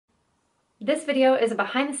This video is a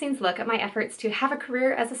behind-the-scenes look at my efforts to have a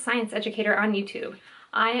career as a science educator on YouTube.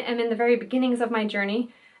 I am in the very beginnings of my journey,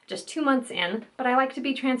 just 2 months in, but I like to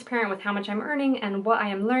be transparent with how much I'm earning and what I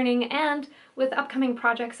am learning and with upcoming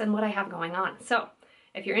projects and what I have going on. So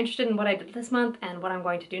if you're interested in what I did this month and what I'm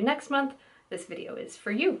going to do next month, this video is for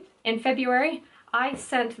you. In February, I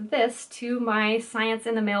sent this to my Science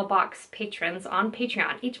in the Mailbox patrons on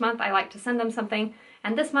Patreon. Each month I like to send them something,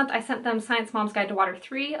 and this month I sent them Science Mom's Guide to Water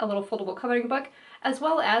 3, a little foldable coloring book, as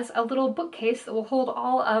well as a little bookcase that will hold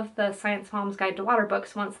all of the Science Mom's Guide to Water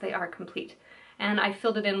books once they are complete. And I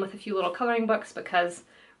filled it in with a few little coloring books because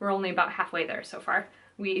we're only about halfway there so far.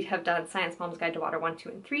 We have done Science Mom's Guide to Water 1, 2,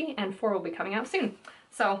 and 3, and 4 will be coming out soon.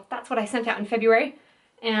 So that's what I sent out in February.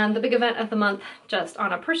 And the big event of the month, just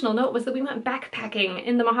on a personal note, was that we went backpacking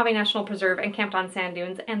in the Mojave National Preserve and camped on sand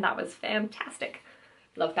dunes, and that was fantastic.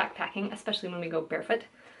 Love backpacking, especially when we go barefoot.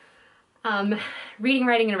 Reading,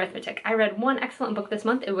 writing, and arithmetic. I read one excellent book this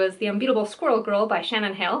month. It was The Unbeatable Squirrel Girl by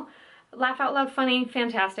Shannon Hale. Laugh out loud funny,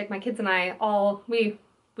 fantastic. My kids and I we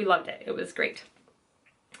loved it. It was great.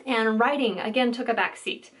 And writing, again, took a back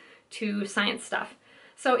seat to science stuff.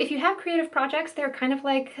 So if you have creative projects, they're kind of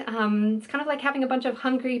like, it's kind of like having a bunch of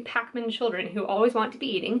hungry Pac-Man children who always want to be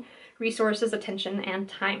eating resources, attention, and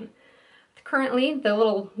time. Currently, the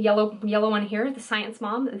little yellow one here, the Science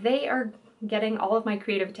Mom, they are getting all of my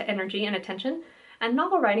creative energy and attention, and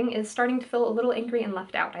novel writing is starting to feel a little angry and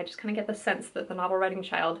left out. I just kind of get the sense that the novel writing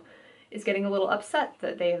child is getting a little upset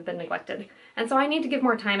that they have been neglected. And so I need to give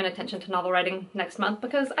more time and attention to novel writing next month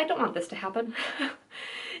because I don't want this to happen.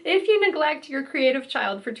 If you neglect your creative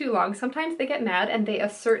child for too long, sometimes they get mad and they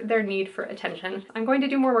assert their need for attention. I'm going to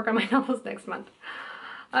do more work on my novels next month.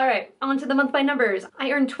 All right, on to the month by numbers.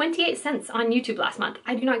 I earned 28 cents on YouTube last month.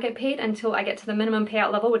 I do not get paid until I get to the minimum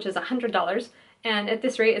payout level, which is $100. And at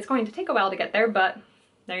this rate, it's going to take a while to get there, but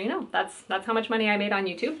there you know, that's how much money I made on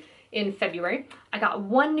YouTube in February. I got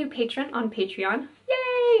 1 new patron on Patreon,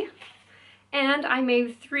 yay! And I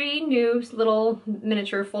made 3 new little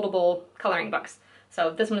miniature foldable coloring books. So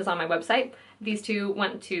this one is on my website. These 2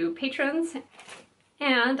 went to patrons,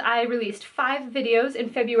 and I released 5 videos in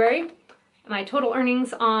February. My total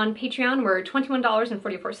earnings on Patreon were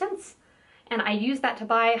 $21.44, and I used that to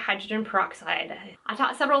buy hydrogen peroxide. I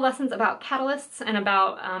taught several lessons about catalysts and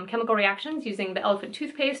about chemical reactions using the elephant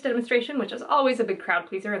toothpaste demonstration, which is always a big crowd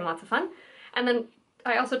pleaser and lots of fun. And then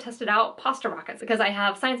I also tested out pasta rockets because I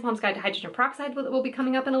have Science Mom's Guide to Hydrogen Peroxide that will be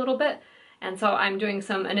coming up in a little bit. And so I'm doing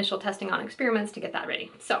some initial testing on experiments to get that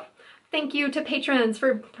ready. So thank you to patrons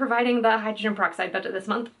for providing the hydrogen peroxide budget this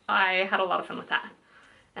month. I had a lot of fun with that.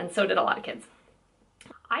 And so did a lot of kids.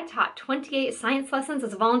 I taught 28 science lessons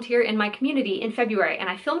as a volunteer in my community in February, and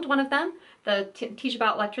I filmed one of them, the Teach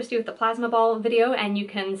About Electricity with the Plasma Ball video, and you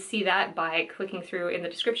can see that by clicking through in the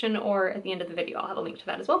description or at the end of the video. I'll have a link to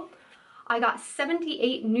that as well. I got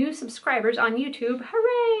 78 new subscribers on YouTube,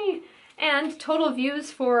 hooray! And total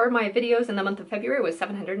views for my videos in the month of February was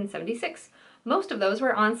 776. Most of those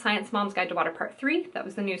were on Science Mom's Guide to Water Part 3, that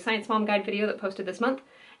was the new Science Mom Guide video that posted this month,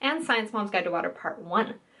 and Science Mom's Guide to Water Part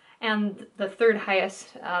 1. And the 3rd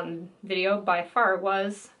highest video by far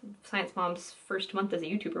was Science Mom's first month as a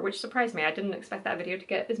YouTuber, which surprised me. I didn't expect that video to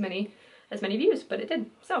get as many views, but it did.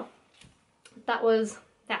 So that was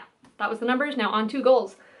the numbers. Now on to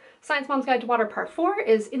goals. Science Mom's Guide to Water Part 4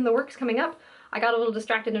 is in the works coming up. I got a little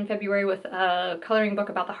distracted in February with a coloring book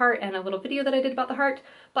about the heart and a little video that I did about the heart,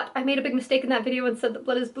 but I made a big mistake in that video and said that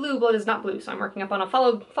blood is blue, blood is not blue, so I'm working up on a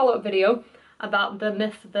follow-up video about the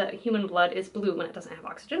myth that human blood is blue when it doesn't have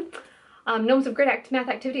oxygen. Gnomes of Great Math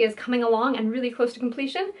Activity is coming along and really close to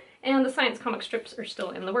completion, and the science comic strips are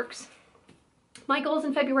still in the works. My goals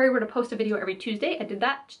in February were to post a video every Tuesday. I did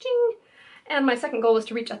that, cha-ching! And my second goal was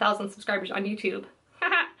to reach 1,000 subscribers on YouTube.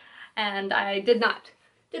 And I did not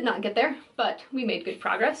get there, but we made good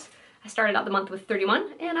progress. I started out the month with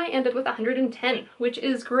 31, and I ended with 110, which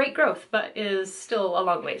is great growth, but is still a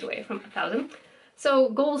long ways away from 1,000. So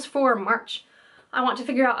goals for March. I want to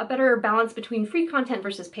figure out a better balance between free content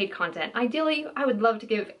versus paid content. Ideally, I would love to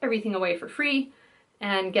give everything away for free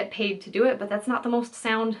and get paid to do it, but that's not the most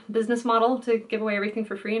sound business model, to give away everything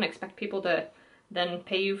for free and expect people to then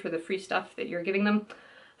pay you for the free stuff that you're giving them.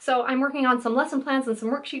 So I'm working on some lesson plans and some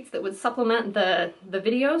worksheets that would supplement the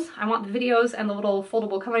videos. I want the videos and the little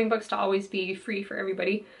foldable coloring books to always be free for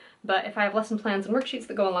everybody, but if I have lesson plans and worksheets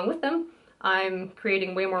that go along with them, I'm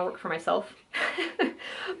creating way more work for myself.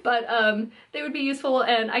 But they would be useful,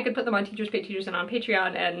 and I could put them on Teachers Pay Teachers and on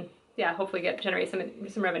Patreon, and yeah, hopefully generate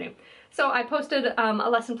some revenue. So I posted a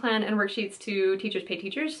lesson plan and worksheets to Teachers Pay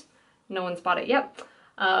Teachers. No one's bought it yet.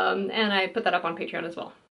 And I put that up on Patreon as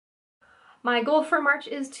well. My goal for March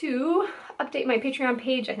is to update my Patreon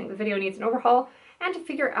page. I think the video needs an overhaul, and to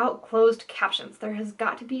figure out closed captions. There has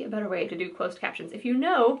got to be a better way to do closed captions. If you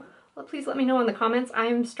know, well, please let me know in the comments.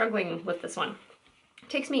 I'm struggling with this one. It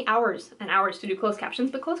takes me hours and hours to do closed captions,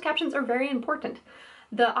 but closed captions are very important.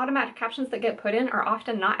 The automatic captions that get put in are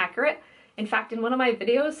often not accurate. In fact, in one of my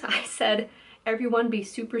videos, I said, everyone be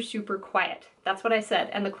super, super quiet. That's what I said.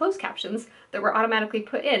 And the closed captions that were automatically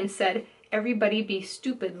put in said, everybody be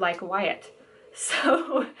stupid like Wyatt.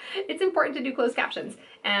 So it's important to do closed captions,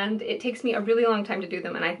 and it takes me a really long time to do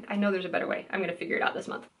them, and I know there's a better way. I'm gonna figure it out this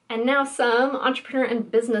month. And now some entrepreneur and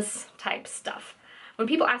business type stuff. When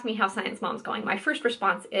people ask me how Science Mom's going, my first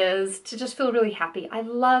response is to just feel really happy. I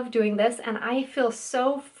love doing this, and I feel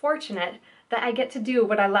so fortunate that I get to do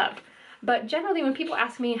what I love. But generally when people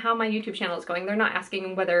ask me how my YouTube channel is going, they're not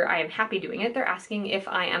asking whether I am happy doing it, they're asking if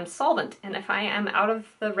I am solvent, and if I am out of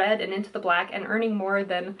the red and into the black and earning more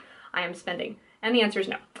than I am spending. And the answer is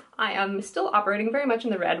no. I am still operating very much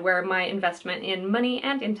in the red, where my investment in money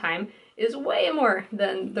and in time is way more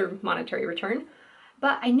than the monetary return.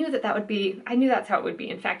 But I knew that I knew that's how it would be.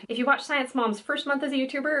 In fact, if you watch Science Mom's first month as a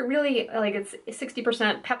YouTuber, really, like, it's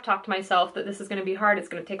 60% pep talk to myself that this is gonna be hard, it's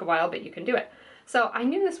gonna take a while, but you can do it. So I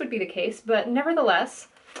knew this would be the case, but nevertheless,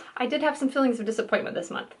 I did have some feelings of disappointment this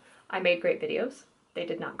month. I made great videos. They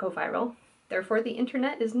did not go viral. Therefore, the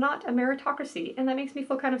internet is not a meritocracy, and that makes me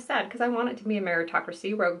feel kind of sad because I want it to be a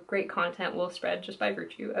meritocracy where great content will spread just by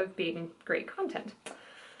virtue of being great content.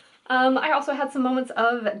 I also had some moments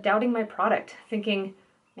of doubting my product, thinking,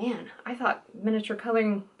 man, I thought miniature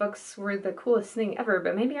coloring books were the coolest thing ever,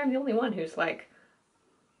 but maybe I'm the only one who's like,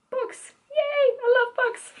 books, yay, I love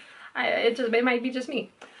books. It might be just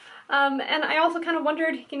me. And I also kind of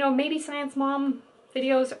wondered, you know, maybe Science Mom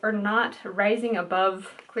videos are not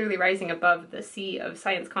clearly rising above the sea of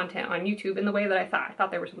science content on YouTube in the way that I thought. I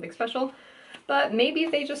thought they were something special, but maybe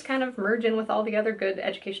they just kind of merge in with all the other good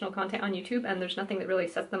educational content on YouTube, and there's nothing that really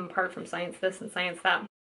sets them apart from science this and science that.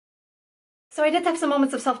 So I did have some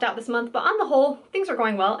moments of self-doubt this month, but on the whole, things are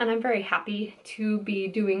going well, and I'm very happy to be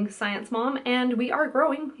doing Science Mom, and we are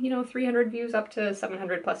growing. You know, 300 views up to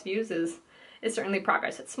 700 plus views is certainly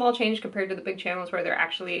progress. It's small change compared to the big channels where they're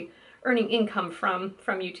actually earning income from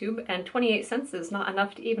YouTube, and 28 cents is not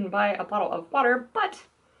enough to even buy a bottle of water, but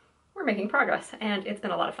we're making progress, and it's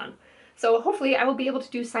been a lot of fun. So hopefully I will be able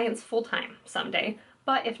to do science full-time someday.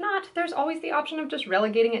 But if not, there's always the option of just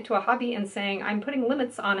relegating it to a hobby and saying, I'm putting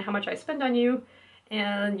limits on how much I spend on you,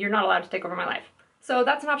 and you're not allowed to take over my life. So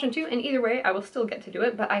that's an option too, and either way, I will still get to do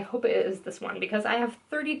it, but I hope it is this one, because I have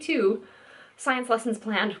 32 science lessons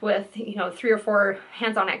planned with, you know, 3 or 4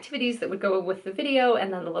 hands-on activities that would go with the video,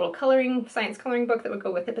 and then the little science coloring book that would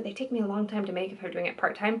go with it, but they take me a long time to make if I'm doing it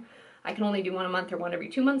part-time. I can only do one a month or one every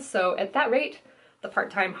 2 months, so at that rate, the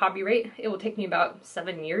part-time hobby rate, it will take me about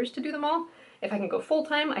 7 years to do them all. If I can go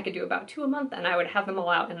full-time, I could do about 2 a month, and I would have them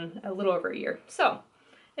all out in a little over a year. So,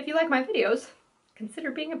 if you like my videos,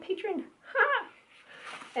 consider being a patron. Ha!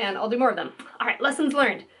 And I'll do more of them. All right, lessons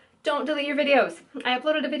learned. Don't delete your videos. I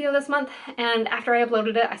uploaded a video this month, and after I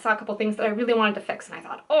uploaded it, I saw a couple things that I really wanted to fix, and I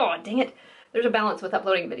thought, oh, dang it. There's a balance with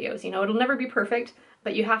uploading videos. You know, it'll never be perfect,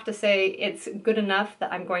 but you have to say it's good enough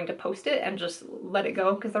that I'm going to post it and just let it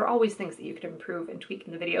go, because there are always things that you could improve and tweak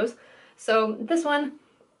in the videos. So this one,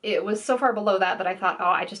 it was so far below that I thought, oh,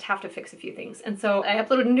 I just have to fix a few things. And so I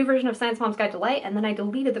uploaded a new version of Science Mom's Guide to Light, and then I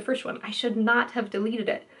deleted the first one. I should not have deleted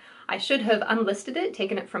it. I should have unlisted it,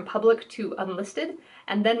 taken it from public to unlisted,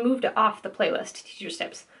 and then moved it off the playlist to Teacher's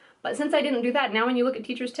Tips. But since I didn't do that, now when you look at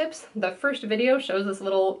Teacher's Tips, the first video shows this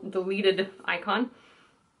little deleted icon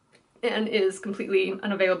and is completely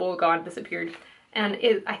unavailable, gone, disappeared. And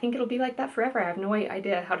I think it'll be like that forever. I have no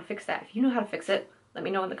idea how to fix that. If you know how to fix it, let me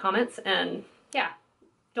know in the comments, and yeah.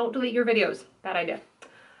 Don't delete your videos. Bad idea.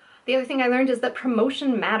 The other thing I learned is that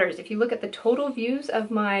promotion matters. If you look at the total views of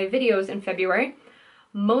my videos in February,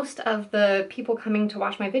 most of the people coming to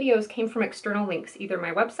watch my videos came from external links, either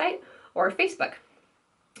my website or Facebook.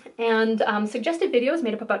 And suggested videos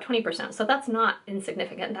made up about 20%, so that's not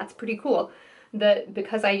insignificant. That's pretty cool.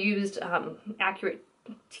 Because I used accurate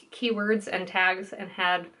keywords and tags and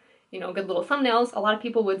had, you know, good little thumbnails, a lot of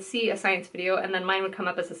people would see a science video and then mine would come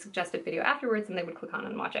up as a suggested video afterwards and they would click on it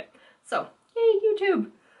and watch it. So, yay, YouTube!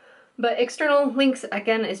 But external links,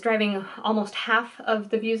 again, is driving almost half of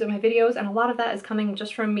the views of my videos, and a lot of that is coming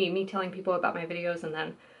just from me telling people about my videos and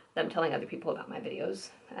then them telling other people about my videos.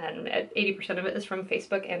 And 80% of it is from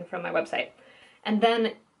Facebook and from my website. And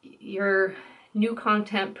then your new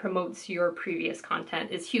content promotes your previous content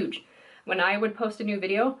is huge. When I would post a new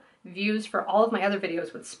video, views for all of my other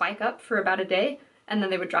videos would spike up for about a day, and then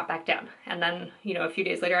they would drop back down. And then, you know, a few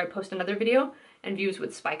days later I'd post another video and views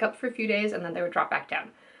would spike up for a few days and then they would drop back down.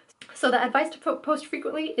 So the advice to post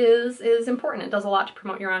frequently is important. It does a lot to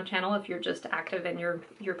promote your own channel if you're just active in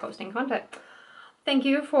your posting content. Thank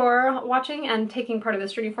you for watching and taking part of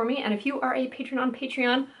this journey for me. And if you are a patron on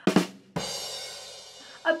Patreon,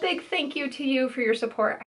 a big thank you to you for your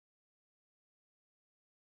support.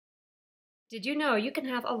 Did you know you can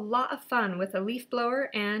have a lot of fun with a leaf blower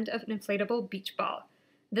and an inflatable beach ball?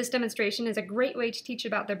 This demonstration is a great way to teach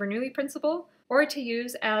about the Bernoulli principle or to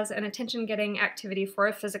use as an attention-getting activity for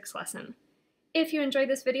a physics lesson. If you enjoyed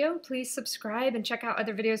this video, please subscribe and check out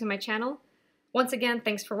other videos on my channel. Once again,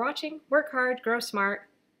 thanks for watching. Work hard, grow smart.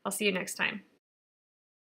 I'll see you next time.